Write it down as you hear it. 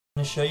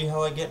I'm going to show you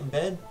how I get in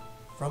bed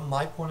from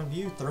my point of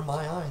view, through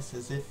my eyes,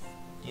 as if,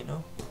 you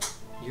know,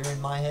 you're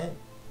in my head.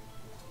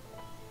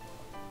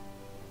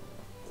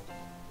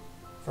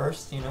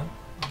 First, you know,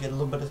 you get a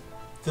little bit of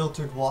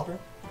filtered water,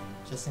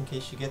 just in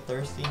case you get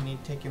thirsty. You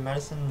need to take your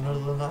medicine in the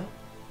middle of the night.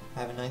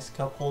 I have a nice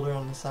cup holder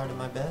on the side of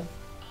my bed.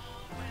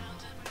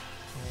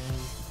 And,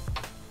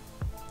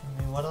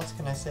 I mean, what else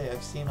can I say?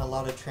 I've seen a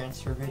lot of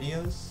transfer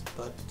videos,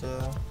 but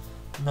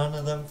none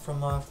of them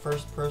from a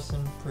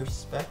first-person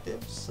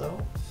perspective,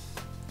 so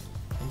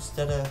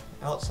instead of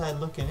outside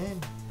looking in,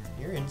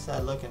 you're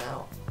inside looking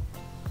out.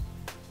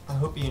 I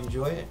hope you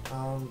enjoy it.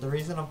 The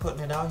reason I'm putting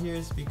it out here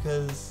is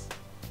because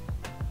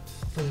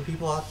for the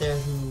people out there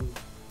who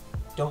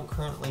don't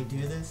currently do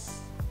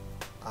this,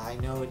 I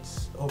know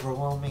it's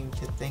overwhelming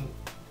to think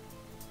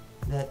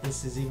that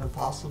this is even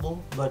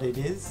possible, but it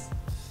is.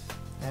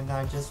 And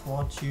I just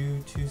want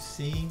you to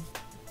see,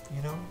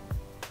 you know,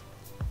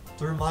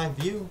 through my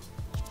view,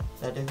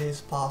 that it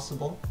is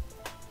possible.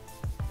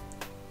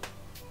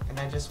 And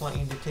I just want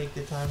you to take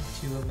the time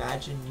to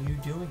imagine you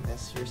doing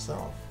this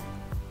yourself.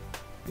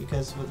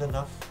 Because with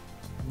enough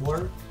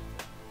work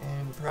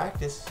and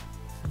practice,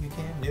 you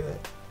can do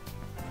it.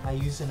 I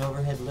use an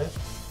overhead lift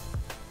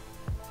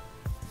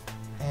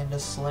and a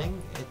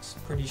sling. It's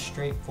pretty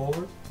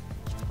straightforward.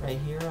 Right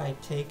here I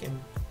take and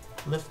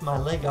lift my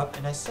leg up,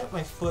 and I set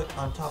my foot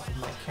on top of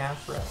my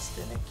calf rest,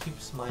 and it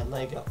keeps my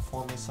leg up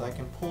for me so I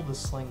can pull the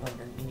sling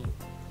underneath.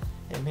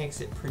 It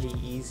makes it pretty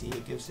easy.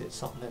 It gives it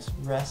something to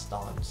rest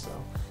on, so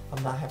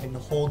I'm not having to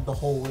hold the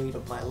whole weight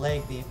of my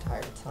leg the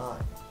entire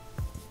time.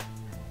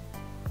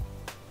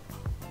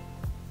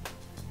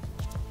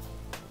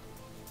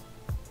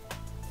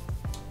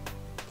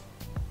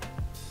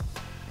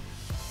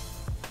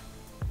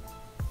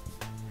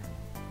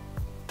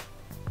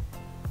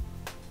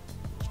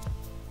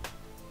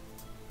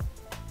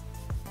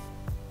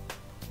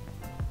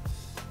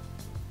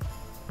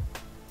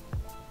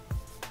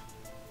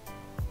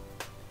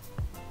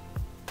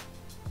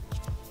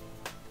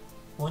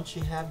 Once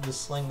you have the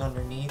sling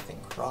underneath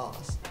and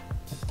crossed,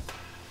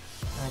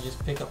 I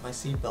just pick up my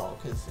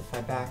seatbelt, because if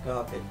I back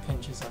up, it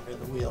pinches under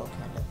the wheel,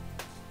 kind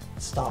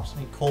of stops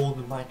me cold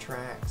in my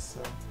tracks.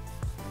 So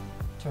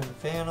turn the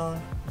fan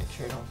on, make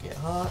sure it don't get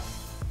hot.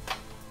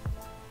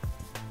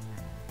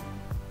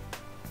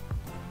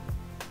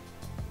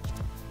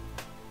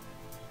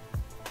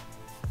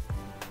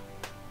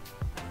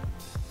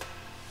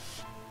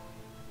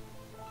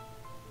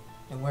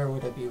 And where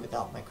would I be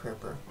without my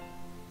cripper?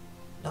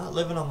 Not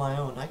living on my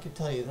own, I could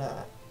tell you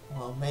that.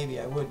 Well, maybe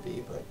I would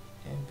be, but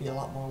it'd be a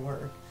lot more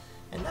work.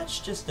 And that's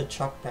just a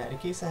chuck pad, in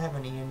case I have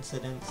any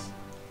incidents.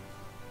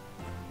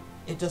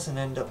 It doesn't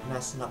end up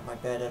messing up my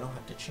bed. I don't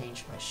have to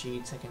change my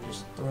sheets. I can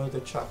just throw the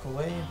chuck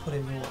away and put a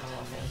new one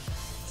on there.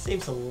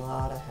 Saves a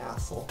lot of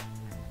hassle.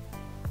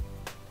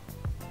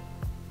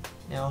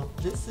 Now,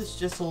 this is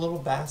just a little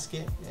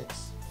basket.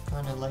 It's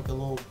kind of like a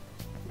little,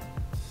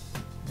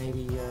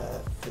 maybe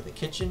for the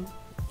kitchen.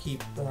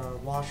 Keep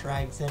wash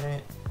rags in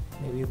it.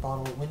 Maybe a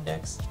bottle of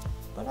Windex,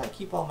 but I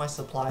keep all my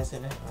supplies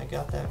in it. I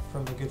got that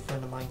from a good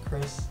friend of mine,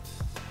 Chris.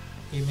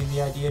 He gave me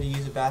the idea to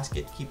use a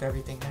basket to keep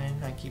everything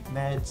in. I keep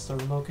meds, the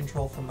remote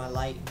control for my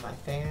light and my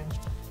fan,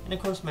 and of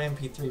course my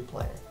MP3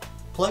 player.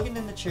 Plugging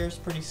in the chair is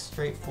pretty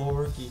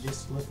straightforward. You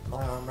just lift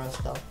my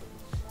armrest up,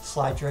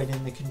 slides right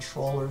in the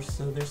controller,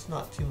 so there's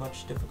not too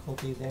much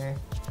difficulty there.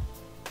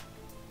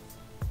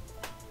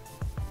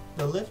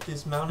 The lift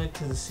is mounted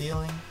to the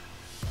ceiling,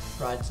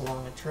 rides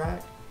along a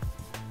track.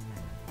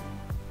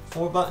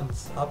 4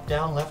 buttons, up,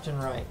 down, left,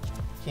 and right.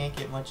 Can't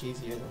get much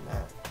easier than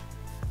that.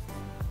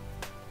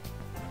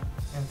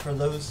 And for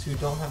those who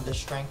don't have the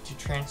strength to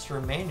transfer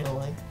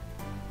manually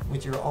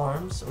with your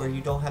arms, or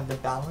you don't have the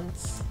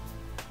balance,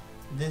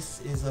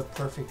 this is a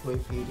perfect way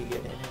for you to get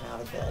in and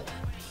out of bed.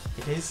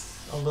 It is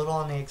a little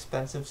on the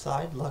expensive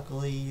side.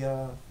 Luckily,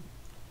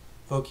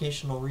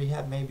 vocational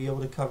rehab may be able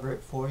to cover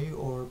it for you,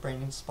 or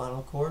brain and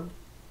spinal cord.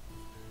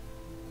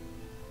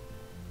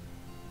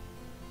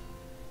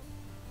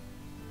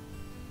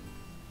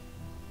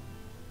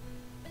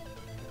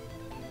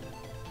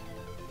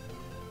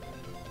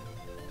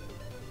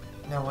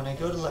 Now when I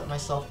go to let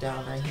myself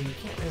down right here, you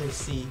can't really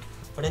see,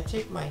 but I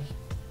take my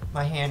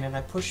hand and I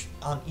push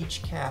on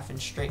each calf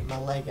and straighten my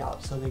leg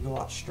out so they go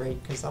out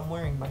straight, because I'm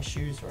wearing my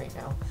shoes right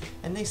now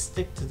and they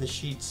stick to the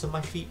sheets so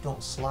my feet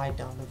don't slide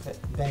down the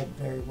bed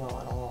very well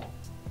at all.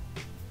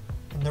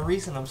 And the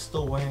reason I'm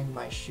still wearing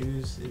my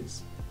shoes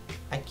is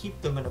I keep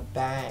them in a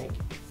bag.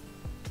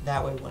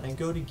 That way when I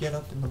go to get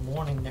up in the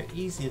morning, they're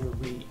easy to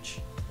reach,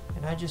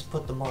 and I just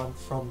put them on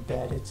from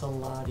bed. It's a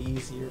lot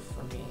easier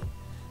for me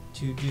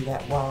to do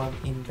that while I'm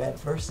in bed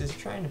versus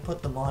trying to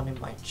put them on in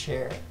my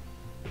chair.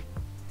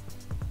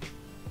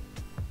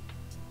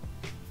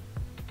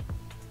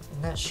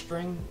 And that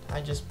string,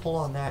 I just pull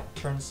on that,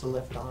 turns the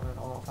lift on and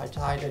off. I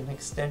tied an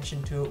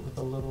extension to it with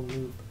a little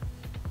loop.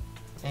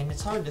 And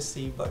it's hard to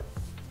see, but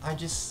I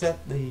just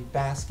set the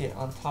basket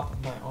on top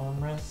of my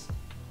armrest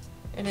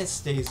and it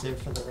stays there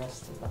for the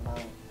rest of the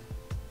night.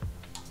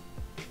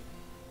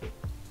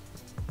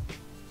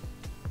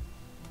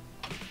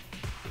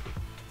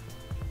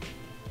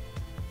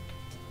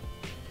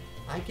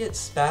 I get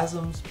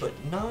spasms, but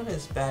not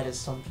as bad as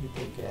some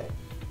people get.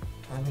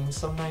 I mean,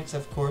 some nights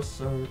of course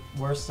are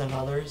worse than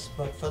others,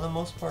 but for the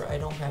most part I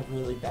don't have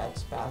really bad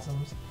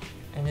spasms,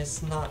 and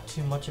it's not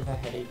too much of a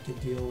headache to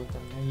deal with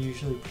them. They're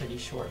usually pretty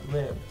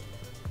short-lived.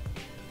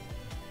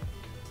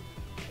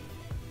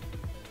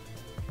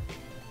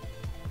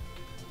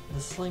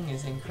 The sling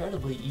is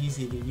incredibly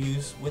easy to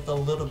use with a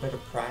little bit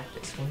of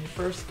practice. When you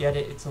first get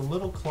it, it's a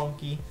little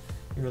clunky,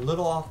 you're a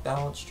little off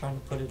balance trying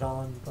to put it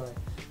on, but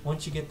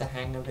once you get the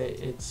hang of it,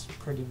 it's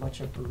pretty much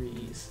a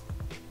breeze.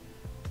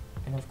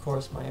 And of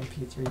course my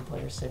MP3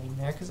 player sitting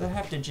there because I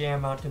have to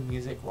jam out to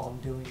music while I'm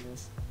doing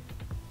this.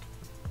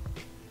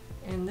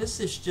 And this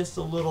is just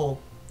a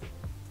little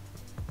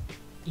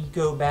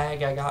eco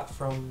bag I got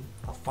from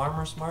a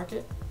farmer's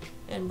market,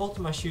 and both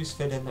of my shoes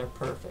fit in there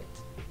perfect.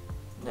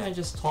 And I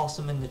just toss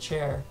them in the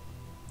chair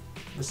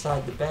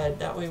beside the bed,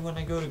 that way when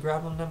I go to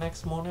grab them the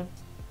next morning,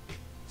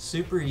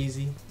 super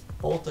easy,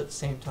 both at the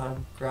same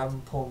time, grab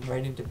them, pull them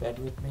right into bed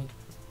with me,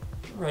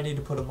 I'm ready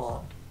to put them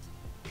on.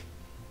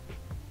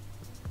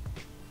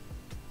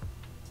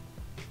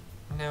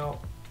 Now,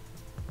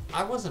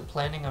 I wasn't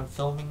planning on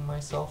filming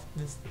myself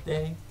this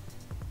day,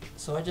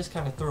 so I just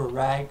kind of threw a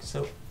rag,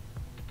 so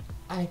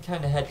I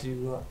kind of had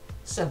to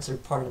censor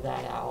part of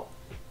that out,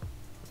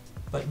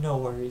 but no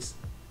worries.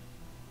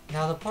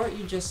 Now the part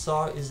you just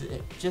saw is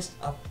just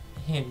a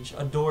hinge,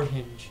 a door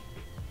hinge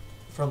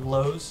from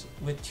Lowe's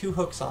with 2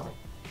 hooks on it.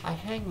 I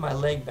hang my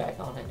leg back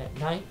on it at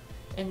night,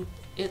 and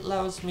it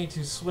allows me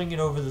to swing it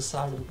over the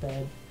side of the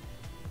bed,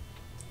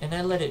 and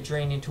I let it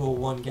drain into a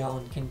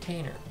 1-gallon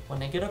container.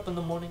 When I get up in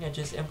the morning, I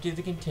just empty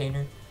the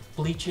container,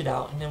 bleach it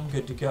out, and I'm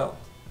good to go.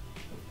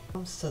 When it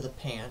comes to the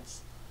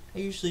pants, I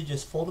usually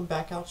just fold them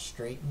back out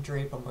straight and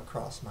drape them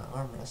across my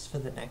armrest for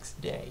the next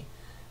day.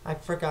 I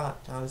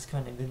forgot, I was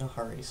kind of in a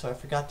hurry, so I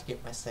forgot to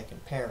get my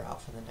second pair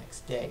out for the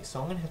next day,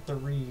 so I'm going to have to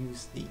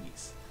reuse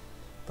these.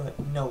 But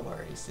no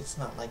worries, it's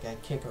not like I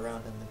kick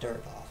around in the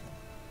dirt often.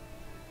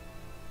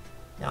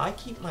 Now I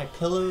keep my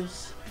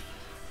pillows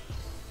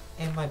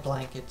and my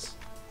blankets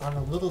on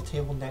a little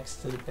table next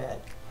to the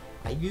bed.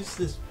 I use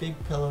this big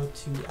pillow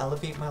to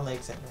elevate my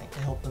legs at night to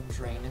help them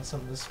drain and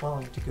some of the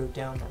swelling to go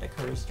down that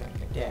occurs during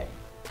the day.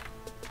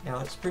 Now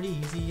it's pretty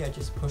easy, I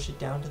just push it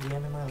down to the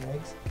end of my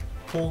legs,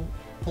 pull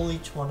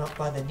each one up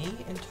by the knee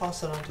and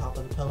toss it on top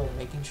of the pillow,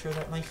 making sure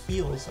that my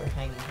heels are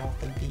hanging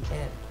off at the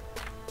end.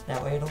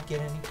 That way I don't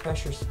get any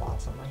pressure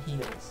spots on my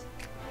heels.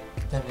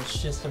 Then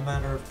it's just a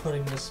matter of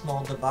putting the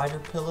small divider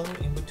pillow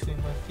in between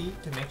my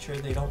feet to make sure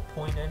they don't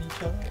point at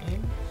each other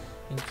in,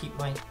 and keep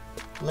my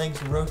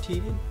legs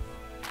rotated.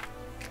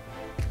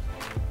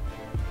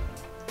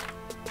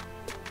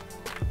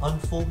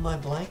 Unfold my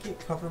blanket,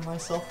 cover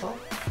myself up,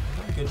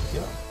 and I'm good to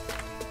go.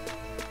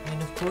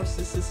 And of course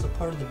this is the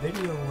part of the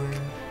video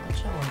where I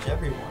challenge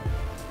everyone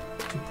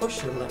to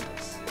push your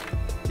limits,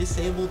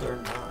 disabled or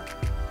not,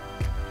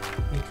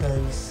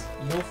 because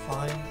you'll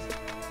find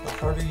the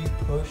harder you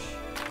push,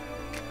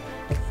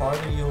 the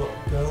farther you'll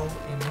go,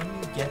 and when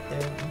you get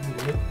there and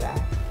you look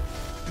back,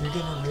 you're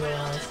going to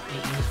realize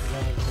it was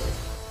well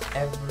worth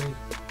every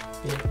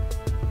bit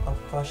of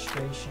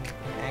frustration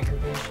and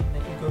aggravation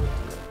that you go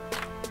through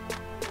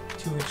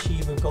to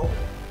achieve a goal.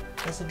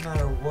 Doesn't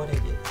matter what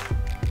it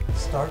is.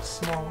 Start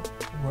small,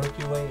 work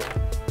your way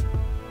up,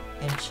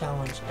 and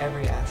challenge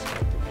every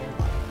aspect of your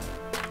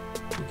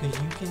life.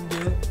 Because you can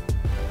do it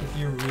if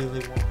you really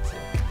want to.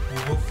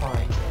 You will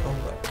find a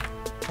way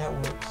that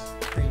works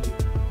for you.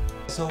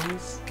 As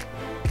always,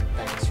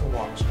 thanks for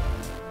watching.